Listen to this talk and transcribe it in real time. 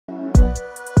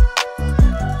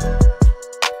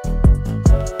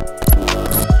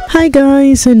Hi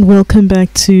guys, and welcome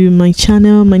back to my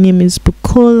channel. My name is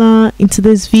Bukola. In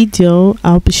today's video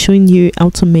I'll be showing you how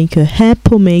to make a hair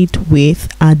pomade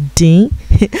with Adin.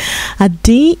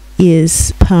 Adin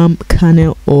is palm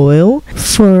kernel oil.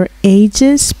 For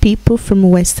ages, people from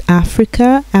West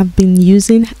Africa have been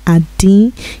using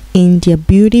Adin in their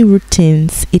beauty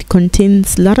routines. It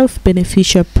contains a lot of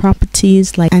beneficial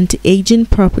properties like anti-aging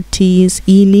properties,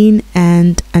 healing,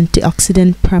 and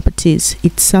antioxidant properties.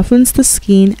 It softens the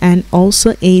skin and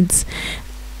also aids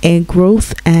hair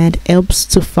growth and helps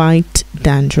to fight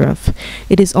dandruff.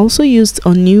 It is also used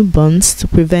on newborns to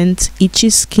prevent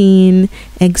itchy skin,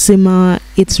 eczema.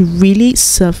 It really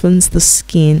softens the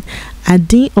skin.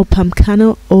 Adin, or palm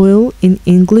kernel oil in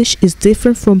English, is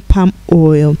different from palm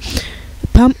oil.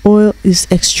 Palm oil is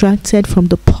extracted from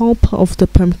the pulp of the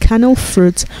palm kernel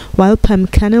fruit, while palm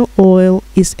kernel oil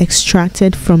is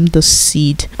extracted from the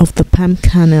seed of the palm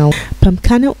kernel. Palm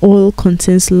kernel oil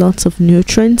contains lots of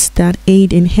nutrients that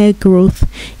aid in hair growth.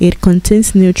 It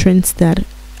contains nutrients that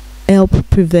help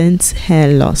prevent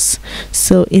hair loss.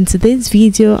 So in today's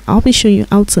video I'll be showing you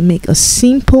how to make a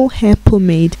simple hair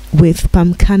pomade with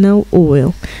palm kernel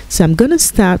oil. So I'm gonna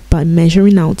start by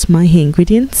measuring out my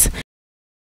ingredients.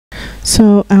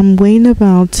 So I'm weighing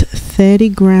about 30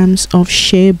 grams of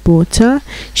shea butter.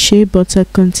 Shea butter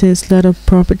contains a lot of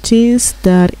properties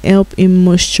that help in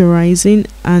moisturizing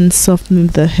and softening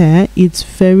the hair. It's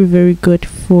very good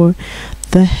for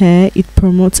the hair. It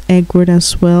promotes hair growth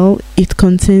as well. It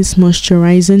contains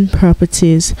moisturizing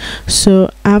properties. So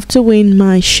after weighing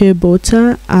my shea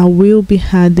butter, I will be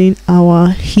adding our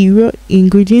hero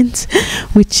ingredient,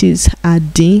 which is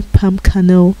Adin palm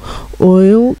kernel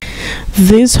oil.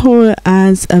 This oil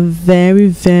has a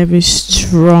very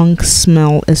strong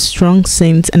smell, a strong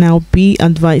scent, and I'll be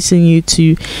advising you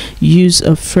to use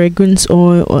a fragrance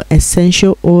oil or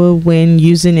essential oil when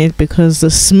using it because the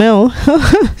smell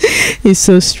is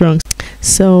so strong.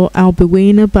 So I'll be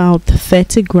weighing about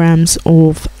 30 grams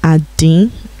of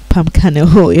Adin palm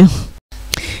kernel oil.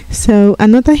 So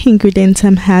another ingredient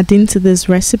I'm adding to this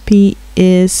recipe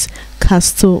is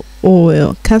castor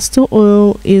oil. Castor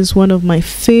oil is one of my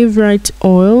favorite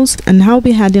oils, and I'll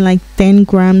be adding like 10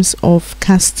 grams of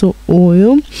castor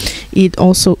oil. It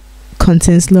also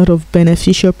contains a lot of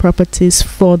beneficial properties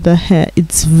for the hair.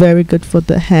 It's very good for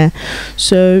the hair.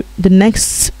 So the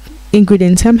next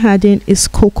ingredient I'm adding is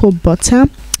cocoa butter,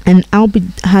 and I'll be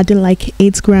adding like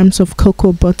 8 grams of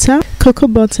cocoa butter. Cocoa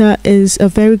butter is a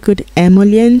very good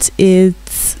emollient.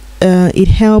 It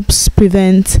helps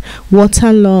prevent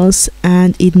water loss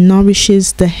and it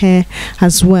nourishes the hair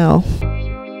as well.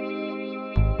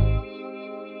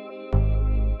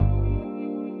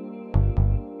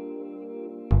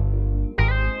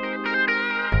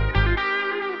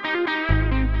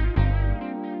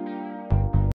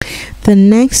 The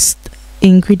next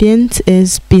ingredient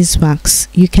is beeswax.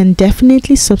 You can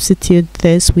definitely substitute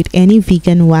this with any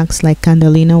vegan wax like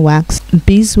Candelina wax.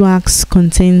 Beeswax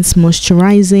contains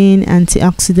moisturizing,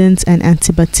 antioxidants, and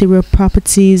antibacterial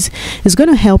properties. It's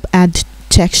going to help add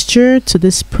texture to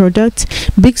this product.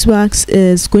 Beeswax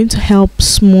is going to help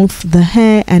smooth the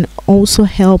hair and also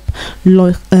help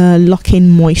lock in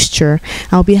moisture.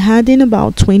 I'll be adding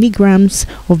about 20 grams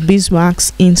of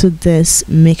beeswax into this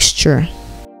mixture.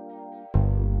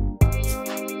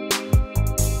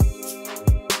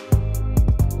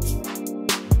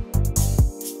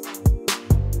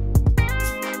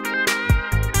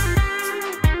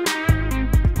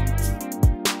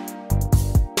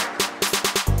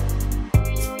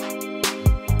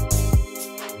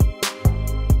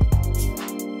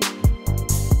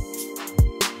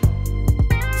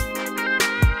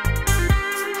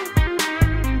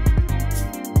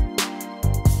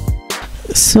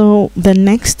 So the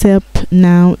next step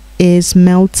now is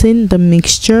melting the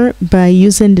mixture by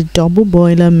using the double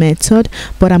boiler method,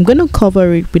 but I'm going to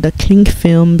cover it with a cling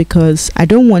film because I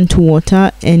don't want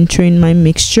water entering my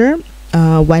mixture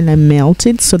while I melt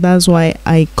it. So that's why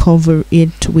I cover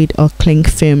it with a cling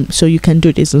film. So you can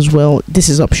do this as well. This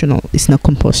is optional, it's not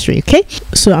compulsory. Okay,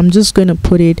 so I'm just going to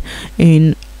put it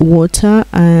in water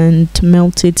and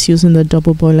melt it using the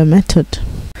double boiler method.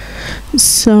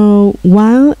 So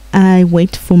while I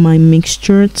wait for my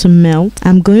mixture to melt,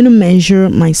 I'm going to measure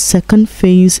my second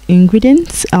phase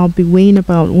ingredients. I'll be weighing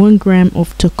about 1 gram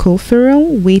of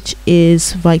tocopherol, which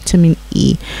is vitamin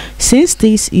E. Since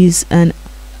this is an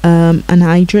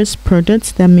anhydrous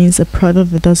product, that means a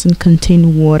product that doesn't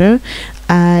contain water,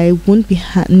 I won't be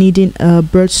needing a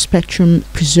broad spectrum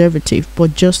preservative,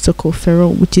 but just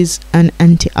tocopherol, which is an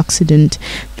antioxidant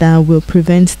that will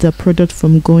prevent the product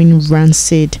from going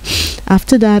rancid.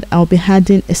 After that, I'll be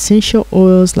adding essential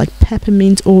oils like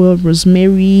peppermint oil,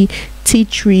 rosemary, tea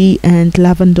tree, and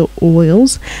lavender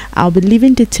oils. I'll be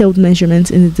leaving detailed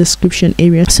measurements in the description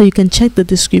area, so you can check the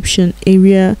description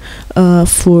area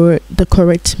for the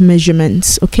correct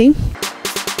measurements. Okay.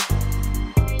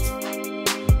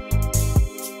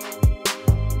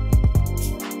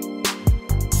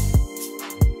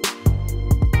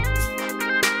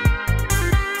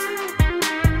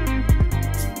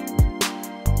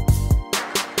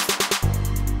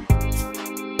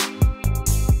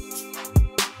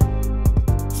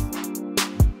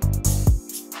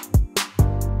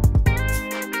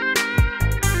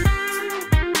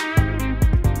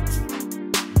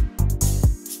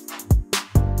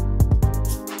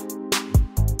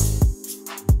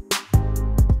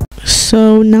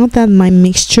 So now that my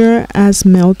mixture has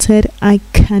melted, I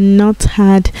cannot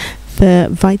add the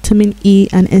vitamin E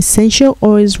and essential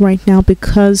oils right now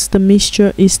because the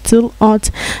mixture is still hot.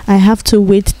 I have to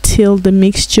wait till the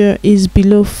mixture is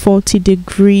below 40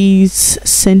 degrees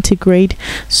centigrade.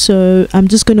 So I'm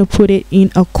just going to put it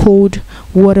in a cold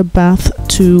water bath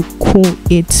to cool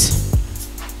it.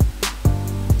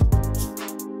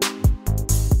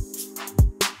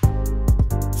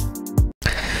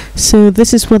 So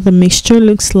this is what the mixture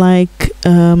looks like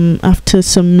after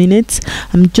some minutes.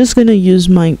 I'm just going to use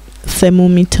my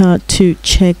thermometer to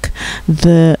check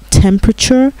the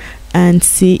temperature and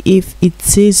see if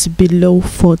it is below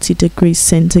 40 degrees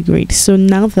centigrade. So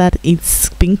now that it's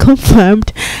been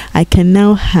confirmed, I can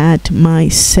now add my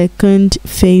second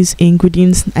phase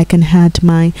ingredients. I can add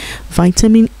my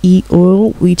vitamin E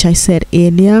oil, which I said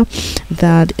earlier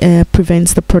that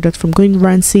prevents the product from going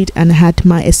rancid, and add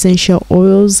my essential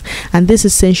oils. And these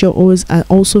essential oils are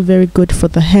also very good for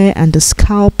the hair and the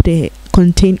scalp. They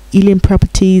contain healing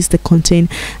properties, they contain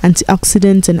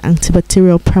antioxidants and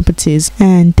antibacterial properties,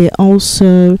 and they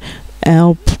also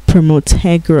help promote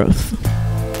hair growth.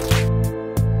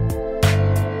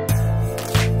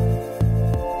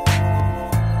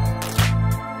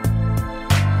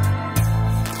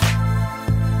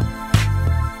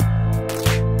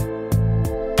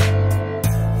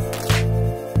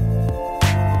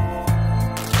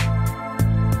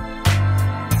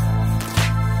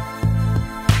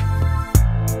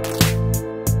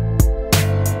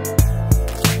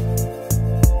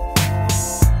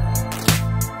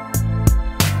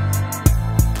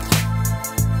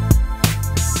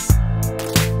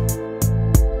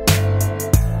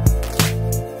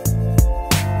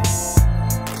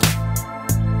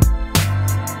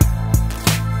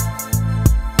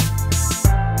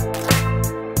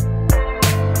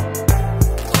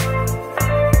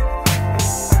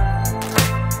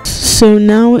 So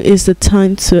now is the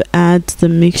time to add the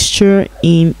mixture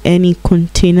in any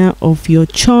container of your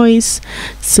choice.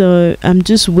 So I'm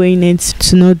just weighing it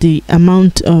to know the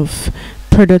amount of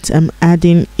product I'm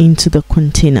adding into the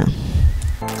container.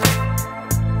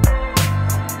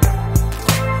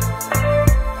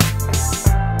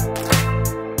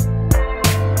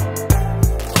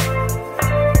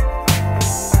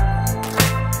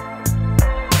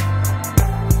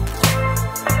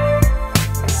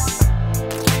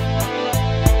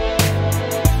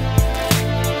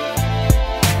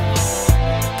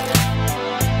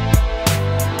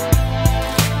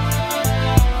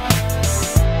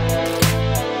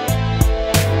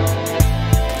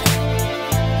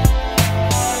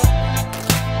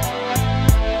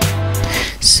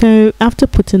 So after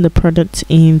putting the product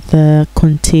in the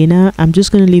container, I'm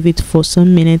just going to leave it for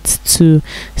some minutes to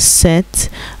set.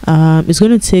 It's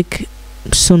going to take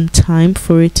some time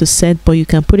for it to set, but you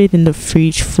can put it in the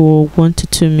fridge for 1 to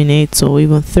 2 minutes or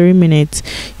even 3 minutes,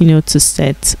 you know, to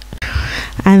set.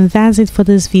 And that's it for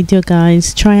this video,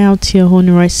 guys. Try out your own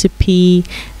recipe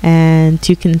and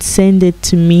you can send it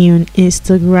to me on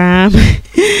Instagram.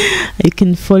 You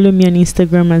can follow me on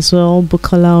Instagram as well,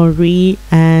 Bukola Ori.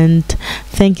 And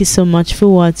thank you so much for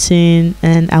watching,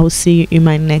 and I will see you in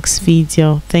my next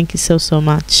video. Thank you so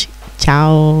much.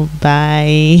 Ciao,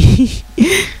 bye.